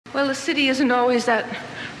Well, the city isn't always that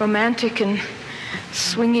romantic and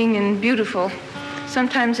swinging and beautiful.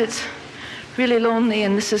 Sometimes it's really lonely,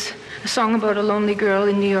 and this is a song about a lonely girl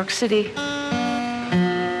in New York City.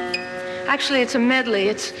 Actually, it's a medley.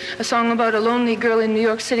 It's a song about a lonely girl in New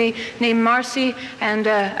York City named Marcie and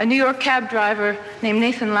a New York cab driver named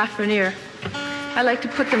Nathan Franeer. I like to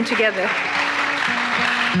put them together.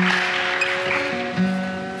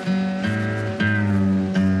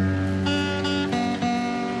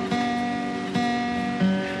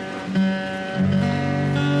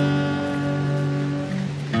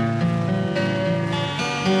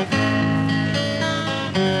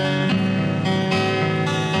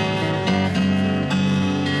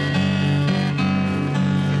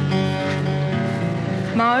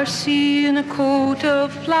 Marcie in a coat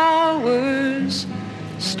of flowers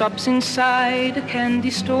stops inside a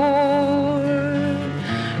candy store.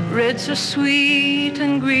 Reds are sweet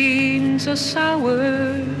and greens are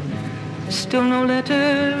sour. Still no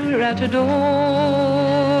letter at a door.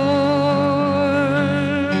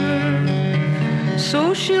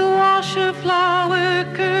 So she'll wash her flower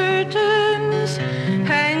curtains,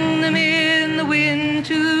 hang them in the wind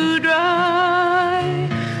to dry,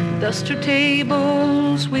 dust her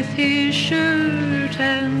tables with his shirt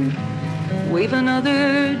and wave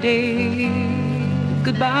another day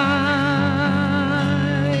goodbye.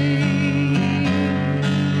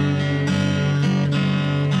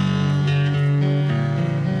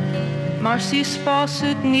 Marcie's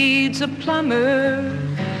faucet needs a plumber.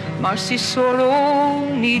 Marcie's sorrow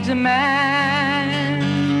needs a man.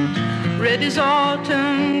 Red is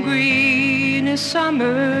autumn, green is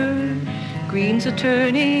summer. Greens are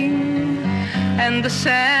turning, and the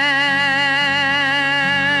sand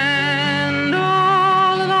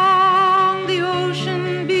all along the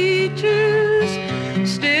ocean beaches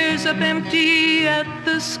stares up empty at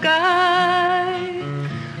the sky.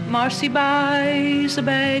 Marcie buys a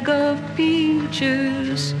bag of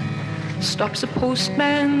peaches, stops a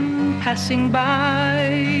postman passing by,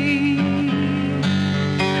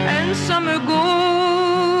 and summer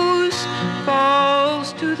goes,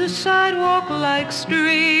 falls to the sidewalk like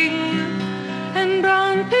string and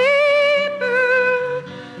brown paper.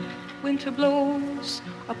 Winter blows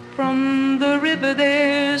up from the river.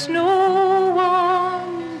 There's no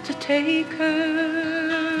one to take her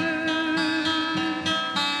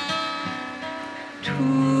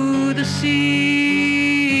to the sea.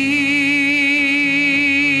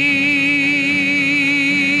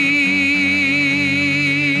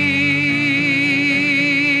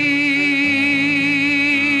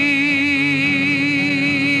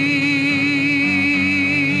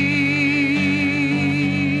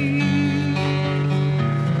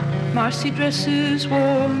 Marcie dresses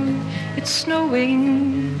warm, it's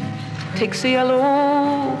snowing, takes a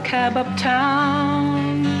yellow cab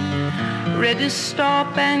uptown. Red is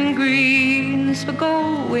stop and green is for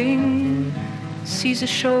going, sees a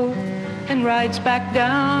show and rides back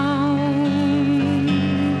down.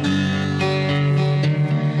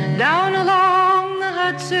 Down along the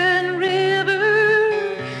Hudson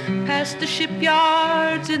River, past the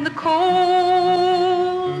shipyards in the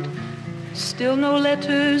cold, still no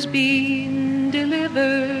letters been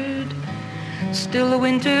delivered, still the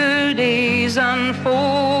winter days unfold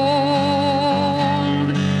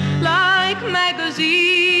like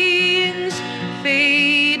magazines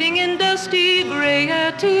fading in dusty gray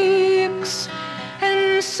attics,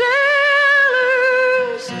 and sailors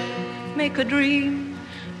make a dream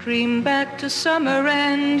back to summer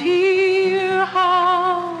and hear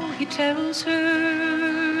how he tells her,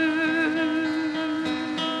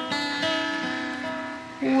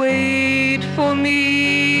 wait for me.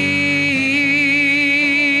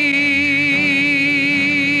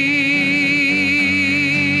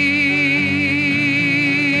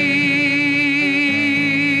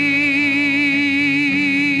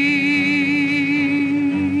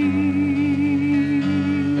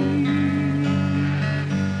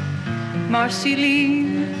 Marcie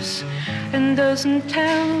leaves and doesn't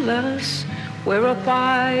tell us where or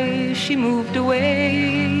why she moved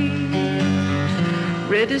away.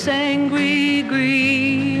 Red is angry,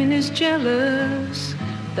 green is jealous.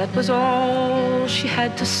 That was all she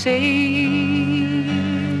had to say.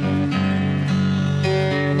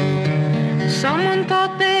 Someone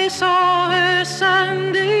thought they saw her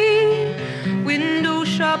Sunday, window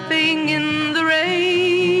shopping in the rain.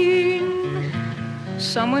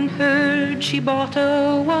 Someone heard she bought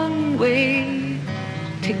a one-way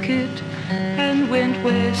ticket and went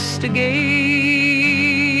west again.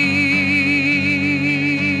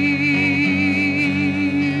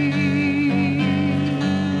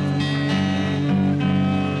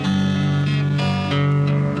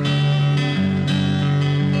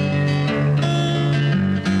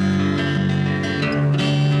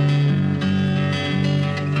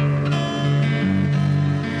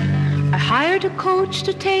 coach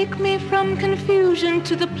to take me from confusion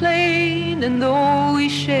to the plain, and though we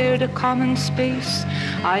shared a common space,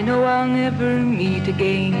 I know I'll never meet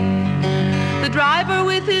again. The driver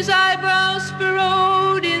with his eyebrows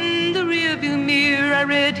furrowed, in the rearview mirror I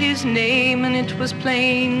read his name, and it was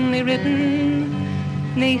plainly written,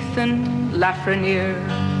 Nathan Franeer.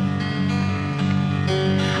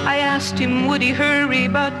 I asked him would he hurry,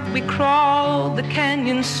 but we crawled the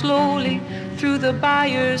canyon slowly, through the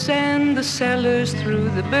buyers and the sellers, through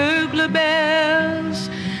the burglar bells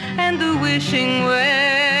and the wishing wells.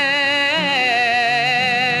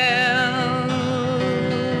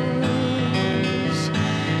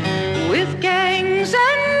 With gangs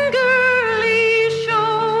and girly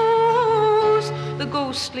shows, the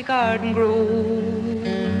ghostly garden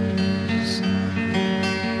grows.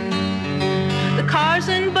 The cars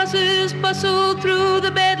and buses bustled through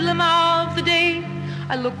the bedlam of the day.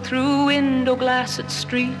 I looked through window glass at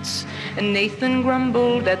streets, and Nathan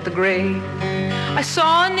grumbled at the gray. I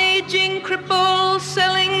saw an aging cripple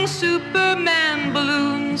selling Superman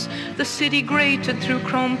balloons. The city grated through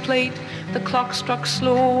chrome plate. The clock struck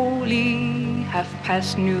slowly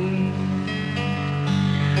noon.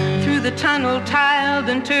 Through the tunnel tiled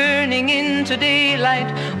and turning into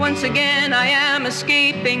daylight, once again I am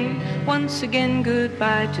escaping. Once again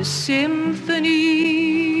goodbye to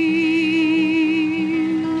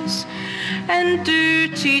symphonies and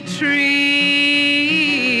dirty trees,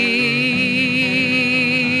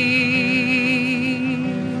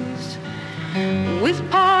 with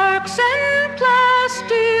parks and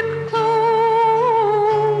plastic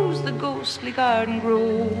clothes, the ghostly garden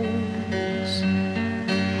grows.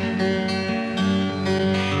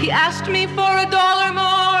 He asked me for $1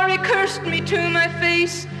 more, he cursed me to my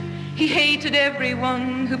face. He hated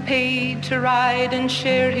everyone who paid to ride and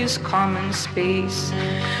share his common space.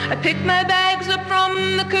 I picked my bags up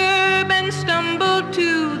from the curb and stumbled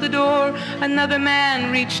to the door. Another man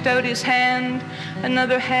reached out his hand,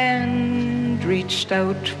 another hand reached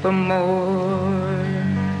out for more.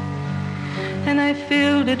 And I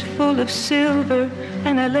filled it full of silver,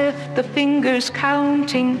 and I left the fingers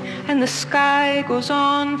counting, and the sky goes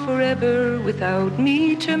on forever without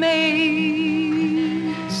meter maids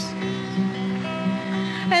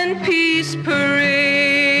and peace parades.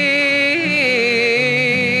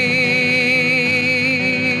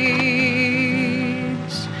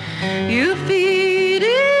 You feed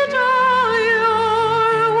it all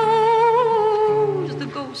your woes, the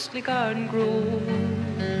ghostly garden grows.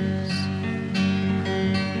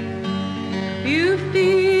 You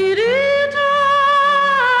feed it all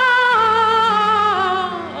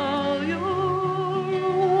your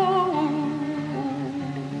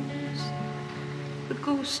woes, the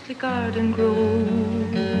ghostly garden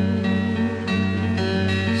grows.